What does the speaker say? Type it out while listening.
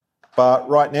But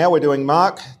right now we're doing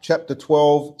Mark chapter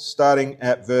 12, starting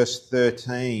at verse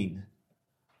 13.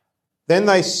 Then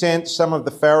they sent some of the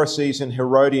Pharisees and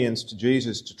Herodians to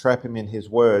Jesus to trap him in his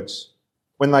words.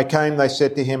 When they came, they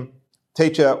said to him,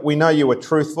 "Teacher, we know you are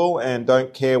truthful and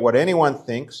don't care what anyone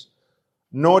thinks,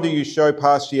 nor do you show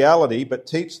partiality, but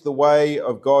teach the way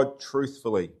of God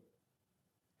truthfully.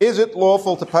 Is it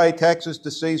lawful to pay taxes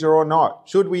to Caesar or not?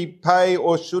 Should we pay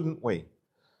or shouldn't we?"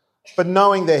 But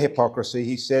knowing their hypocrisy,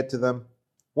 he said to them,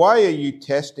 "Why are you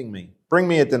testing me? Bring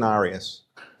me a denarius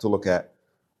to look at."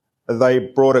 They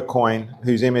brought a coin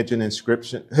whose image and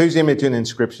inscription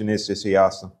is this, he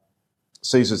asked them.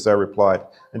 "Caesar's," they replied.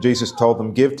 And Jesus told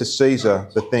them, "Give to Caesar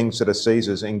the things that are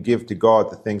Caesar's and give to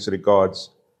God the things that are God's."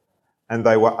 And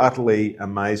they were utterly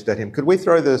amazed at him. Could we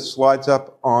throw the slides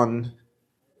up on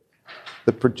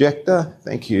the projector?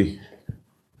 Thank you.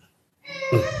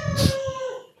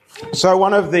 So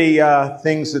one of the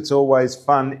things that's always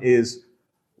fun is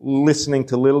listening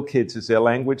to little kids as their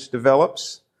language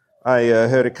develops. I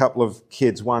heard a couple of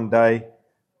kids one day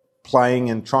playing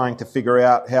and trying to figure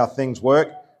out how things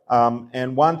work.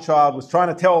 And one child was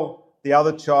trying to tell the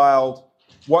other child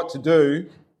what to do,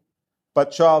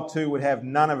 but child 2 would have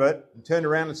none of it and turned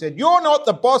around and said, "You're not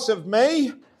the boss of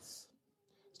me."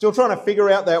 Still trying to figure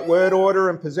out that word order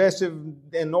and possessive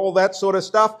and all that sort of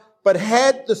stuff, but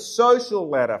had the social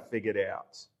ladder figured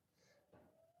out.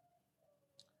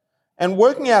 And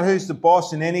working out who's the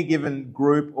boss in any given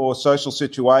group or social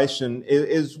situation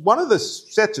is one of the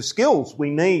sets of skills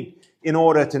we need in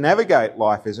order to navigate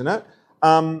life, isn't it?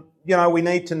 We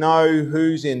need to know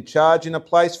who's in charge in a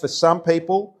place. For some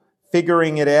people,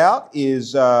 figuring it out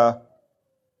is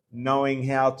knowing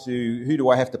who do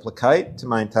I have to placate to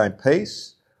maintain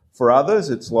peace. For others,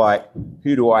 it's like,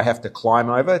 who do I have to climb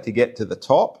over to get to the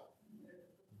top?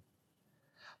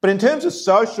 But in terms of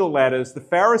social ladders, the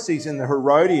Pharisees and the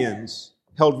Herodians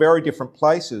held very different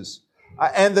places.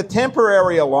 And the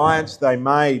temporary alliance they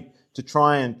made to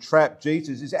try and trap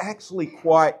Jesus is actually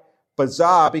quite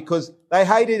bizarre because they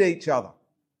hated each other.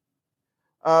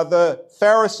 The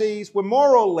Pharisees were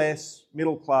more or less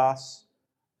middle class,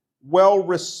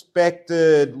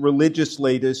 well-respected religious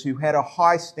leaders who had a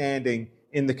high standing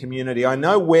in the community. I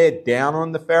know we're down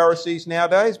on the Pharisees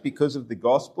nowadays because of the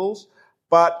Gospels,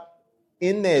 but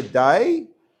in their day,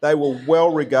 they were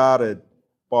well regarded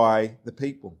by the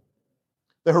people.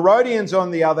 The Herodians, on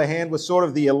the other hand, were sort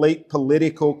of the elite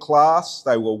political class.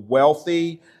 They were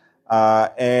wealthy,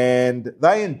 and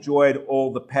they enjoyed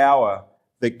all the power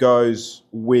that goes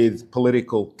with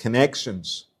political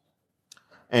connections,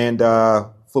 and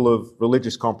full of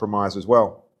religious compromise as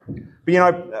well.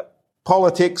 But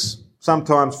politics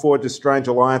sometimes forges strange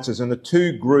alliances, and the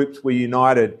two groups were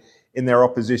united in their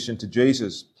opposition to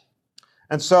Jesus.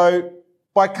 And so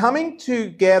by coming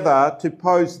together to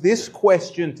pose this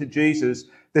question to Jesus,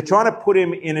 they're trying to put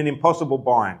him in an impossible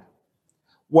bind.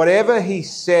 Whatever he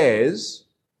says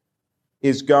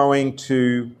is going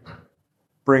to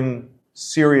bring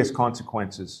serious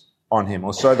consequences on him,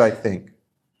 or so they think.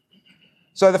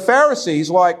 So the Pharisees,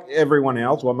 like everyone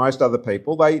else, or most other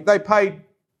people, they paid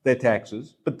their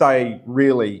taxes, but they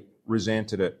really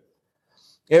resented it.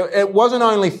 It wasn't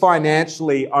only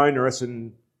financially onerous,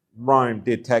 and Rome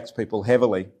did tax people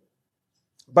heavily,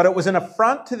 but it was an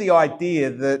affront to the idea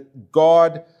that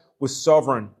God was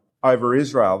sovereign over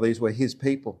Israel. These were his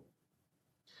people.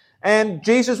 And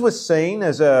Jesus was seen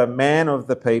as a man of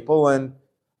the people, and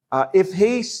if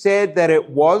he said that it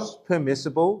was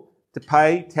permissible to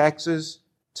pay taxes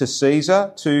to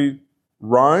Caesar, to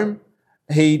Rome,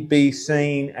 he'd be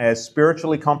seen as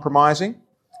spiritually compromising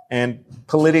and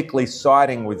politically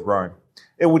siding with Rome.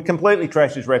 It would completely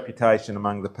trash his reputation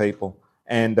among the people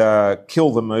and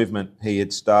kill the movement he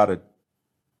had started.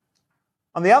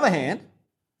 On the other hand,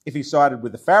 if he sided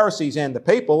with the Pharisees and the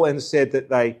people and said that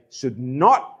they should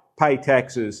not pay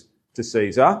taxes to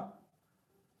Caesar,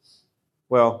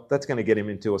 well, that's going to get him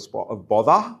into a spot of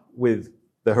bother with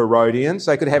the Herodians.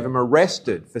 They could have him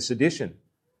arrested for sedition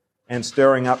and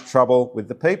stirring up trouble with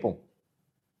the people.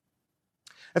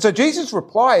 And so Jesus'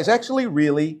 reply is actually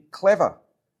really clever.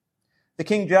 The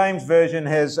King James Version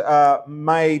has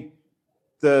made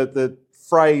the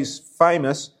phrase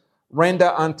famous,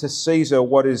 "Render unto Caesar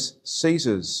what is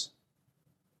Caesar's."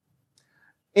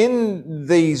 In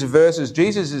these verses,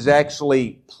 Jesus is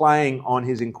actually playing on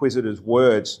his inquisitor's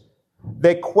words.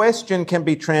 Their question can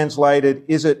be translated,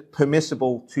 "Is it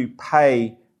permissible to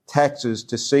pay taxes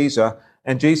to Caesar?"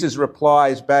 And Jesus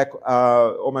replies back,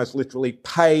 almost literally,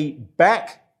 "Pay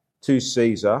back to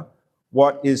Caesar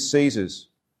what is Caesar's."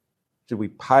 Should we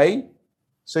pay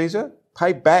Caesar?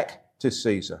 Pay back to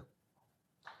Caesar.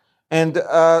 And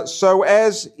so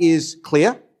as is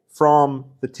clear from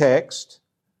the text,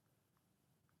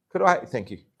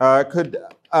 thank you,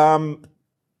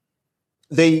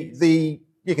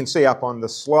 you can see up on the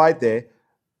slide there,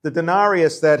 the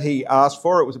denarius that he asked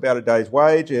for, it was about a day's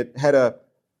wage. It had a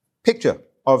picture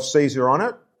of Caesar on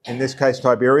it, in this case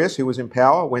Tiberius, who was in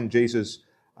power when Jesus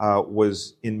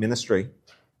was in ministry.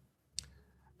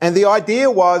 And the idea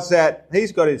was that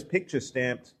he's got his picture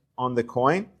stamped on the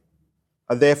coin,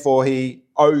 therefore he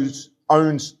owns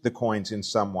the coins in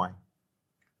some way.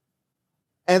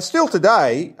 And still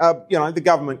today, the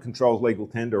government controls legal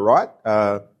tender, right?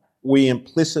 We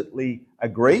implicitly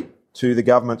agree to the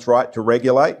government's right to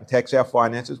regulate and tax our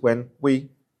finances when we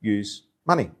use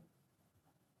money.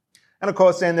 And of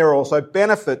course, then there are also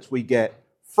benefits we get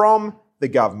from the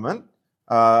government.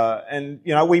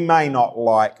 We may not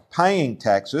like paying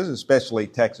taxes, especially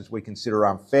taxes we consider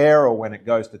unfair or when it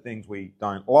goes to things we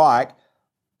don't like.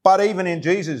 But even in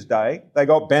Jesus' day, they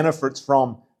got benefits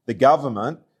from the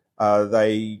government.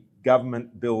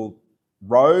 Government built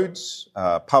roads,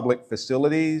 public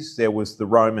facilities. There was the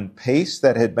Roman peace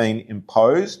that had been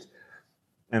imposed.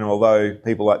 And although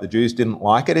people like the Jews didn't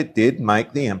like it, it did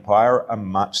make the empire a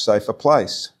much safer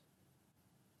place.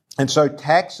 And so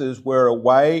taxes were a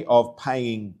way of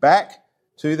paying back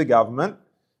to the government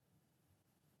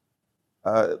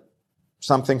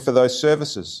something for those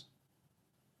services.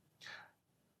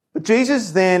 But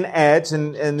Jesus then adds,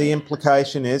 and the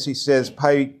implication is, he says,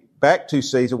 pay back to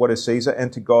Caesar what is Caesar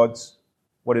and to God's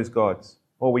what is God's.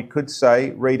 Or we could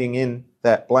say, reading in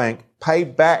that blank, pay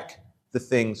back the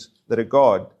things that are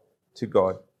God to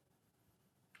God.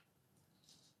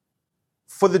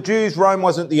 For the Jews, Rome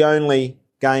wasn't the only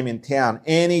game in town.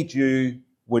 Any Jew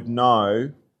would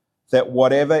know that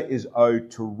whatever is owed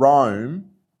to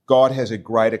Rome, God has a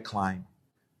greater claim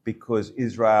because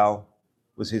Israel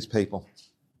was his people.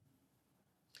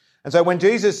 And so when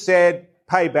Jesus said,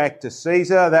 pay back to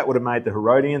Caesar, that would have made the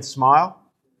Herodians smile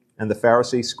and the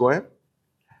Pharisees squirm.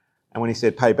 And when he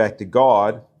said, pay back to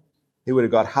God, he would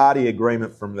have got hearty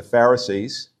agreement from the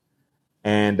Pharisees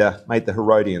and made the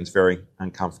Herodians very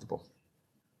uncomfortable.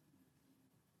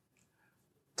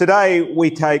 Today,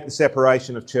 we take the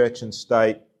separation of church and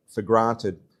state for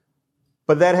granted,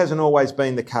 but that hasn't always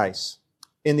been the case.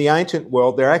 In the ancient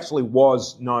world, there actually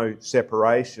was no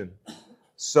separation.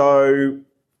 So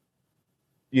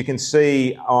you can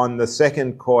see on the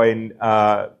second coin,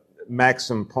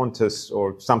 Maxim Pontus,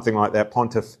 or something like that,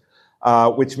 Pontiff,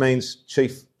 which means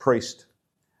chief priest.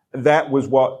 That was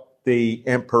what the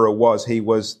emperor was. He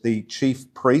was the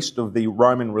chief priest of the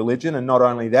Roman religion, and not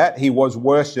only that, he was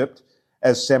worshipped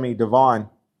as semi-divine.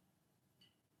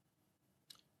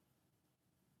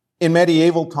 In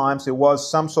medieval times, there was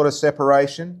some sort of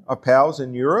separation of powers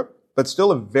in Europe, but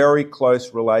still a very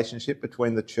close relationship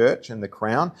between the church and the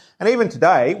crown. And even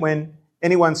today, when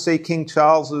anyone see King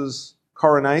Charles's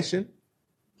coronation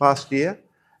last year,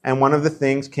 and one of the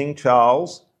things King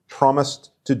Charles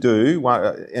promised to do,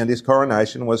 and his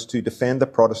coronation, was to defend the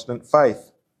Protestant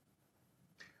faith.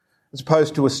 As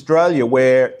opposed to Australia,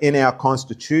 where in our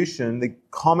constitution, the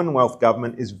Commonwealth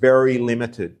government is very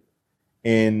limited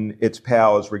in its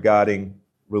powers regarding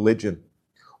religion.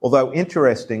 Although,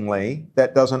 interestingly,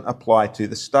 that doesn't apply to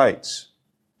the states.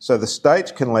 So the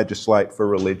states can legislate for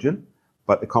religion,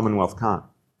 but the Commonwealth can't.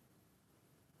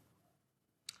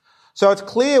 So it's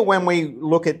clear when we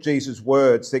look at Jesus'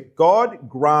 words that God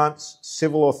grants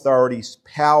civil authorities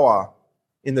power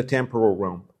in the temporal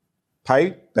realm.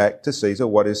 Pay back to Caesar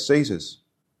what is Caesar's.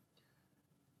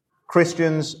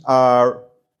 Christians are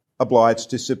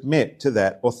obliged to submit to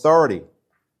that authority.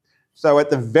 So at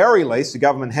the very least, the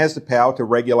government has the power to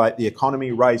regulate the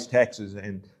economy, raise taxes,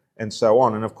 and so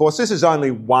on. And of course, this is only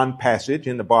one passage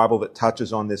in the Bible that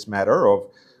touches on this matter of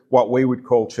what we would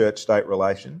call church-state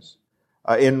relations.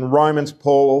 In Romans,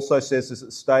 Paul also says that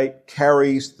the state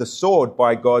carries the sword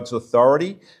by God's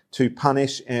authority to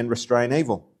punish and restrain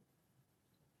evil.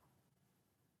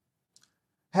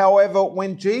 However,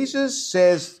 when Jesus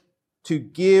says to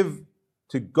give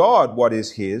to God what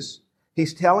is his,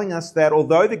 he's telling us that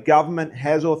although the government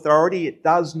has authority, it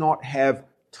does not have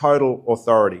total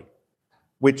authority,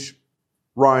 which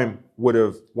Rome would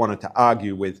have wanted to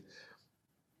argue with.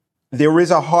 There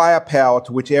is a higher power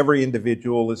to which every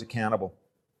individual is accountable.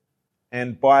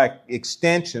 And by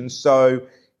extension, so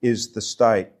is the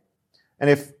state. And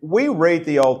if we read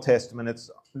the Old Testament,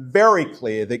 it's very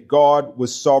clear that God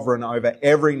was sovereign over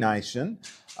every nation.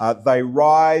 They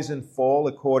rise and fall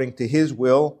according to his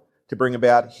will to bring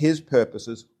about his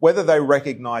purposes, whether they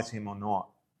recognize him or not.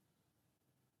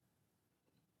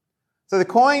 So the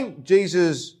coin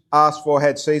Jesus asked for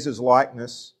had Caesar's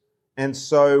likeness and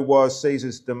so was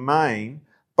Caesar's domain,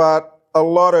 but a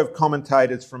lot of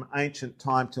commentators from ancient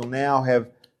time till now have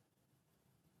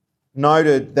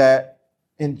noted that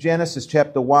in Genesis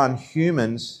chapter 1,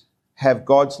 humans have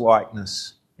God's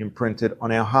likeness imprinted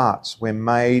on our hearts. We're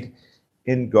made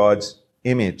in God's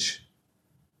image.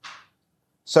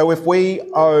 So if we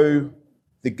owe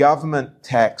the government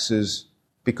taxes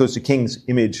because the king's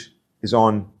image is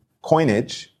on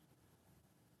coinage,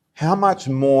 how much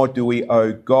more do we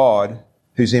owe God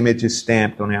whose image is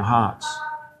stamped on our hearts?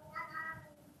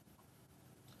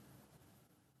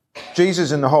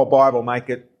 Jesus and the whole Bible make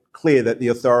it clear that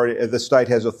the state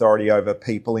has authority over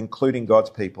people, including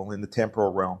God's people in the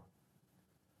temporal realm,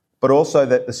 but also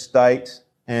that the state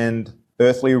and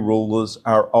earthly rulers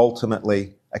are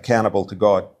ultimately accountable to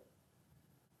God.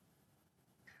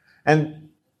 And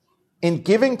in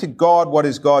giving to God what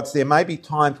is God's, there may be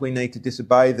times we need to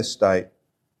disobey the state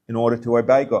in order to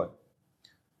obey God.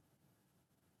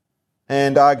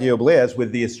 And arguably, as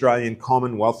with the Australian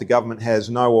Commonwealth, the government has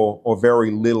no or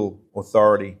very little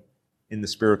authority in the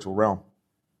spiritual realm.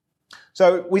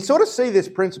 So we sort of see this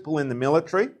principle in the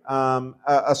military.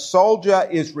 A soldier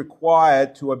is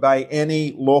required to obey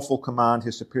any lawful command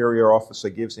his superior officer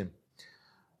gives him.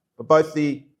 But both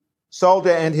the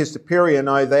soldier and his superior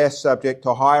know they're subject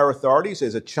to higher authorities.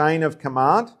 There's a chain of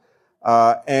command,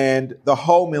 and the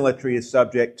whole military is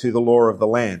subject to the law of the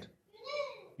land,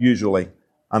 usually,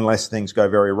 unless things go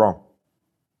very wrong.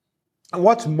 And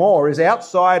what's more is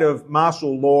outside of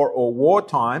martial law or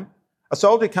wartime, a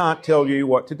soldier can't tell you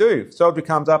what to do. If a soldier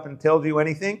comes up and tells you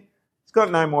anything, he's got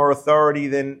no more authority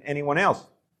than anyone else.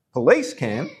 Police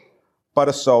can, but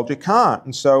a soldier can't.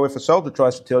 And so if a soldier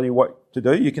tries to tell you what to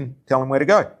do, you can tell him where to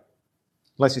go.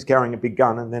 Unless he's carrying a big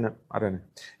gun, and then I don't know.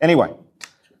 Anyway,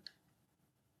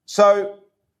 so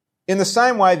in the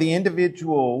same way, the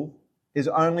individual is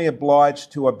only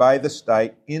obliged to obey the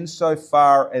state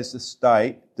insofar as the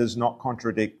state does not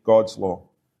contradict God's law.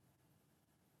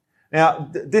 Now,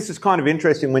 this is kind of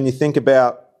interesting when you think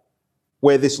about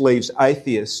where this leaves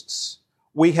atheists.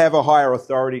 We have a higher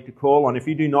authority to call on. If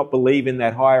you do not believe in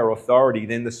that higher authority,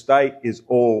 then the state is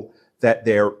all that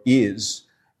there is.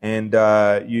 And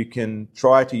you can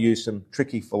try to use some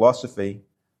tricky philosophy,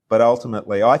 but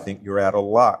ultimately I think you're out of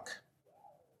luck.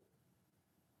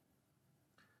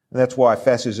 And that's why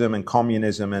fascism and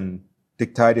communism and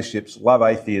dictatorships love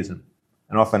atheism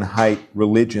and often hate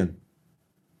religion,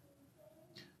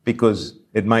 because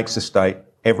it makes the state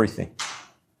everything.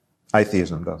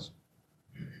 Atheism does.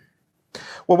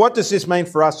 Well, what does this mean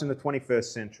for us in the 21st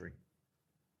century?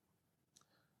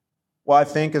 Well, I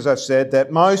think, as I've said,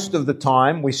 that most of the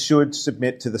time we should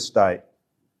submit to the state.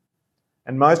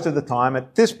 And most of the time,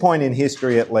 at this point in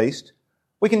history at least,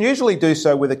 we can usually do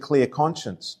so with a clear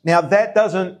conscience. Now, that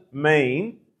doesn't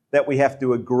mean that we have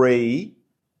to agree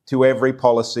to every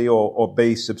policy or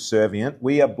be subservient.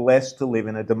 We are blessed to live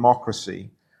in a democracy,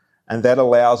 and that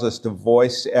allows us to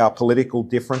voice our political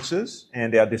differences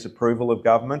and our disapproval of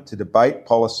government, to debate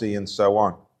policy and so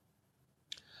on.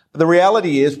 But the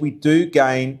reality is we do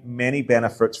gain many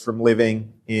benefits from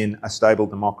living in a stable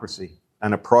democracy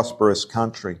and a prosperous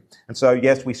country. And so,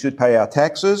 yes, we should pay our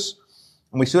taxes,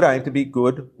 and we should aim to be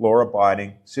good,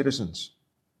 law-abiding citizens.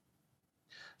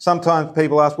 Sometimes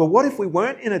people ask, well, what if we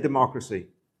weren't in a democracy?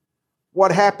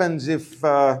 What happens if,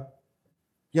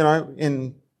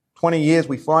 in 20 years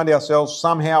we find ourselves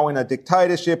somehow in a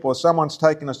dictatorship, or someone's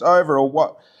taken us over, or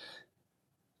what?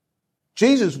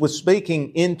 Jesus was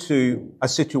speaking into a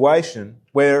situation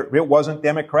where it wasn't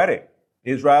democratic.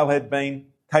 Israel had been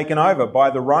taken over by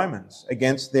the Romans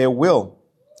against their will.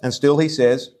 And still he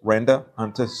says, render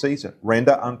unto Caesar,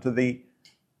 render unto the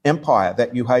empire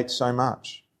that you hate so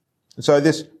much. And so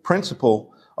this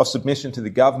principle of submission to the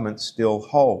government still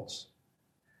holds.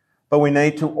 But we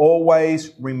need to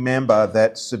always remember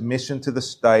that submission to the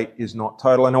state is not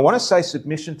total. And I want to say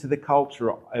submission to the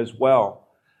culture as well.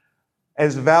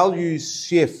 As values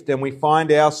shift and we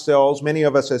find ourselves, many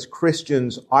of us as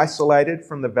Christians, isolated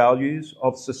from the values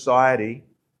of society.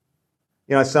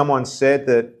 Someone said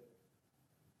that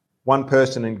one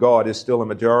person in God is still a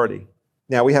majority.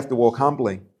 Now, we have to walk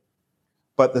humbly.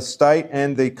 But the state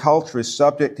and the culture is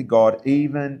subject to God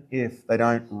even if they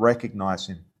don't recognise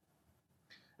him.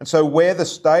 And so where the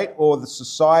state or the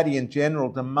society in general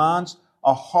demands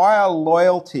a higher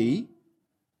loyalty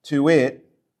to it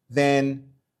than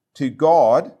to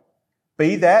God,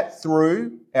 be that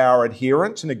through our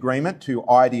adherence and agreement to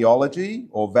ideology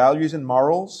or values and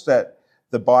morals that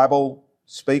the Bible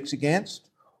speaks against,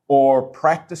 or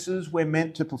practices we're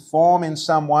meant to perform in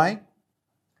some way.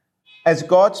 As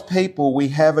God's people, we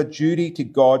have a duty to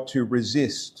God to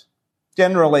resist.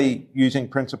 generally using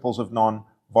principles of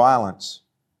non-violence.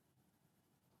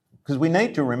 Because we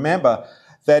need to remember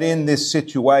that in this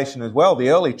situation as well, the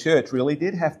early church really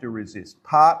did have to resist.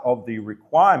 Part of the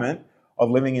requirement of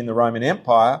living in the Roman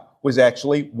Empire was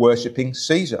actually worshipping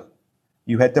Caesar.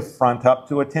 You had to front up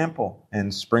to a temple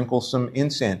and sprinkle some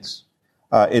incense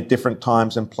at different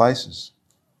times and places.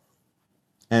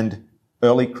 And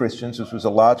early Christians, this was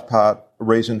a large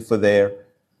reason for their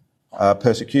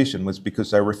persecution, was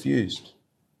because they refused.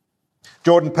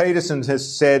 Jordan Peterson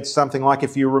has said something like,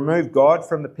 if you remove God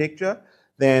from the picture,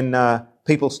 then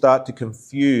people start to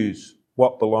confuse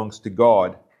what belongs to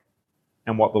God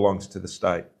and what belongs to the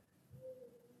state.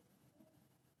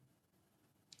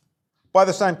 By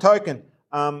the same token,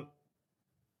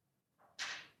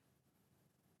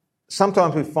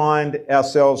 sometimes we find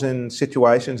ourselves in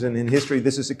situations, and in history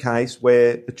this is a case,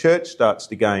 where the church starts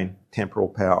to gain temporal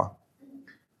power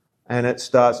and it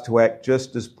starts to act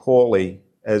just as poorly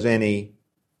as any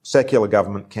secular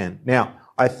government can. Now,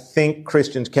 I think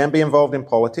Christians can be involved in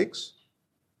politics.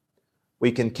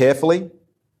 We can carefully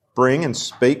bring and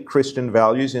speak Christian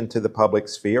values into the public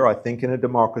sphere. I think in a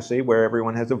democracy where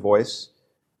everyone has a voice,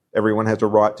 everyone has a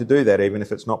right to do that, even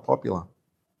if it's not popular.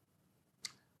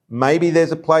 Maybe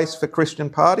there's a place for Christian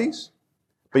parties,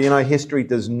 but history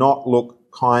does not look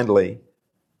kindly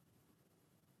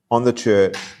on the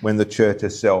church when the church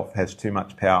itself has too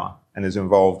much power and is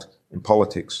involved in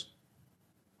politics.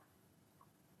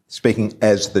 Speaking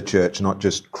as the church, not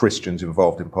just Christians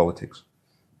involved in politics.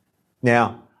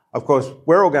 Now, of course,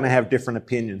 we're all going to have different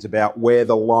opinions about where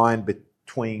the line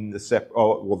between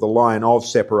the line of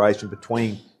separation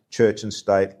between church and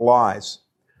state lies.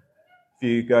 If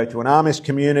you go to an Amish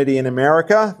community in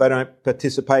America, they don't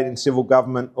participate in civil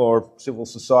government or civil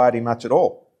society much at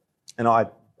all. And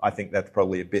I think that's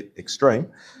probably a bit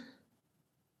extreme.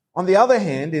 On the other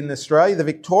hand, in Australia, the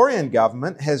Victorian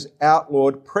government has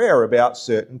outlawed prayer about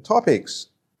certain topics,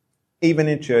 even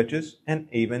in churches and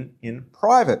even in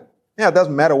private. Now, it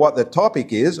doesn't matter what the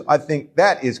topic is. I think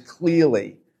that is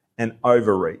clearly an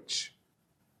overreach.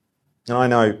 And I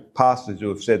know pastors who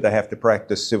have said they have to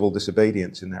practice civil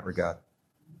disobedience in that regard.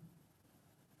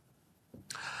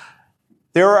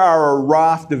 There are a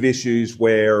raft of issues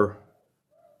where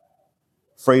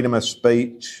freedom of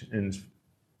speech and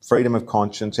freedom of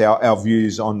conscience, our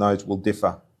views on those will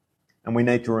differ. And we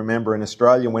need to remember, in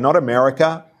Australia, we're not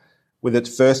America with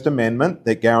its First Amendment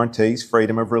that guarantees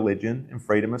freedom of religion and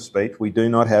freedom of speech. We do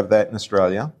not have that in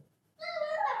Australia.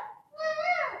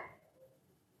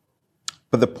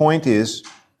 But the point is,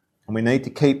 and we need to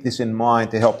keep this in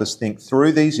mind to help us think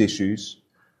through these issues,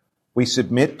 we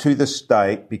submit to the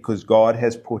state because God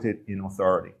has put it in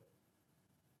authority.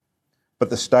 But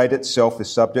the state itself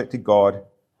is subject to God,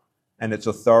 and its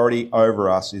authority over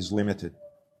us is limited.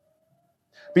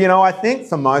 But I think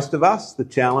for most of us, the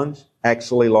challenge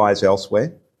actually lies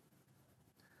elsewhere.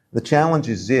 The challenge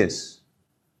is this: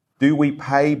 do we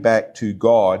pay back to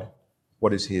God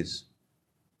what is His?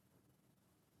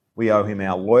 We owe Him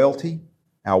our loyalty,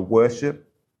 our worship,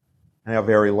 and our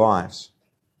very lives.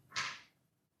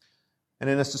 And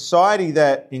in a society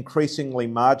that increasingly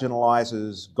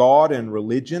marginalises God and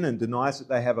religion and denies that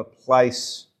they have a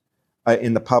place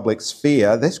in the public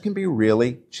sphere, this can be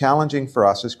really challenging for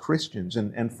us as Christians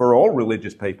and for all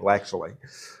religious people, actually.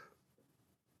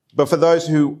 But for those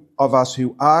of us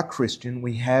who are Christian,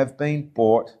 we have been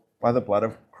bought by the blood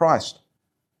of Christ.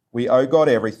 We owe God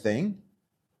everything,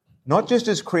 not just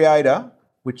as Creator,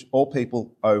 which all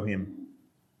people owe Him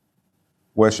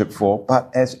worship for, but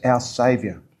as our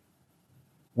Saviour.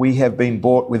 We have been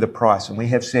bought with a price, and we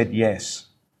have said yes.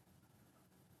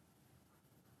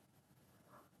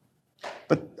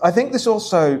 But I think this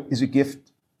also is a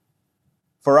gift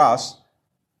for us,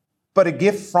 but a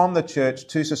gift from the church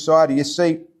to society. You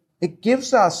see, it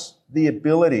gives us the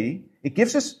ability, it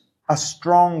gives us a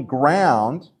strong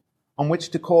ground on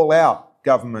which to call out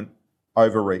government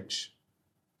overreach.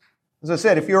 As I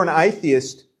said, if you're an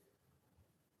atheist,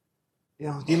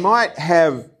 you might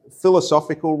have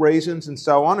philosophical reasons and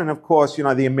so on. And of course,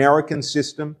 the American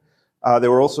system, there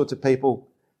were all sorts of people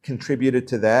contributed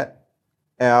to that.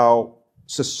 Our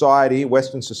society,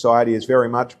 Western society, is very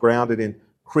much grounded in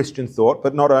Christian thought,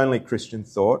 but not only Christian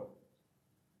thought.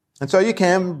 And so you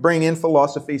can bring in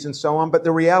philosophies and so on, but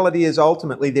the reality is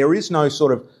ultimately there is no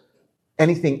sort of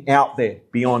anything out there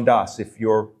beyond us if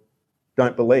you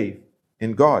don't believe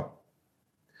in God.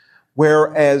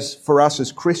 Whereas for us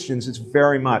as Christians, it's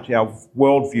very much, our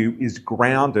worldview is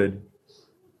grounded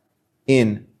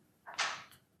in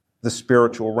the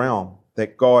spiritual realm,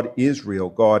 that God is real,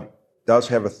 God does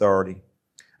have authority.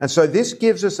 And so this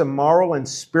gives us a moral and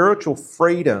spiritual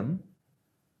freedom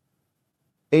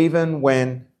even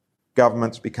when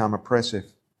governments become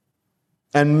oppressive.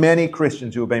 And many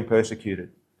Christians who have been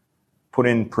persecuted, put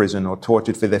in prison or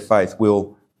tortured for their faith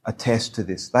will attest to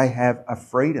this. They have a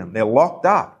freedom. They're locked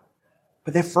up,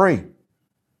 but they're free.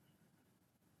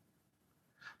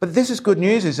 But this is good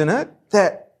news, isn't it?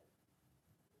 That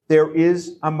there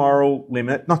is a moral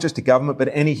limit, not just to government, but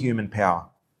any human power.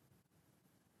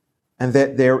 And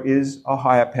that there is a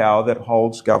higher power that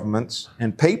holds governments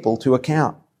and people to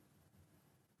account.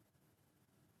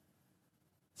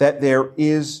 That there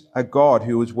is a God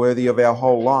who is worthy of our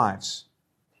whole lives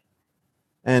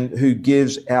and who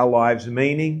gives our lives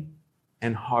meaning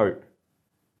and hope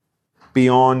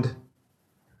beyond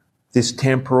this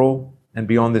temporal and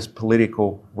beyond this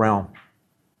political realm.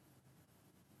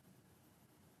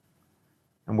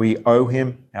 And we owe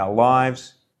him our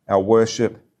lives, our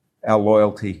worship, our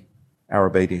loyalty, our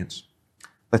obedience.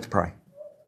 Let's pray.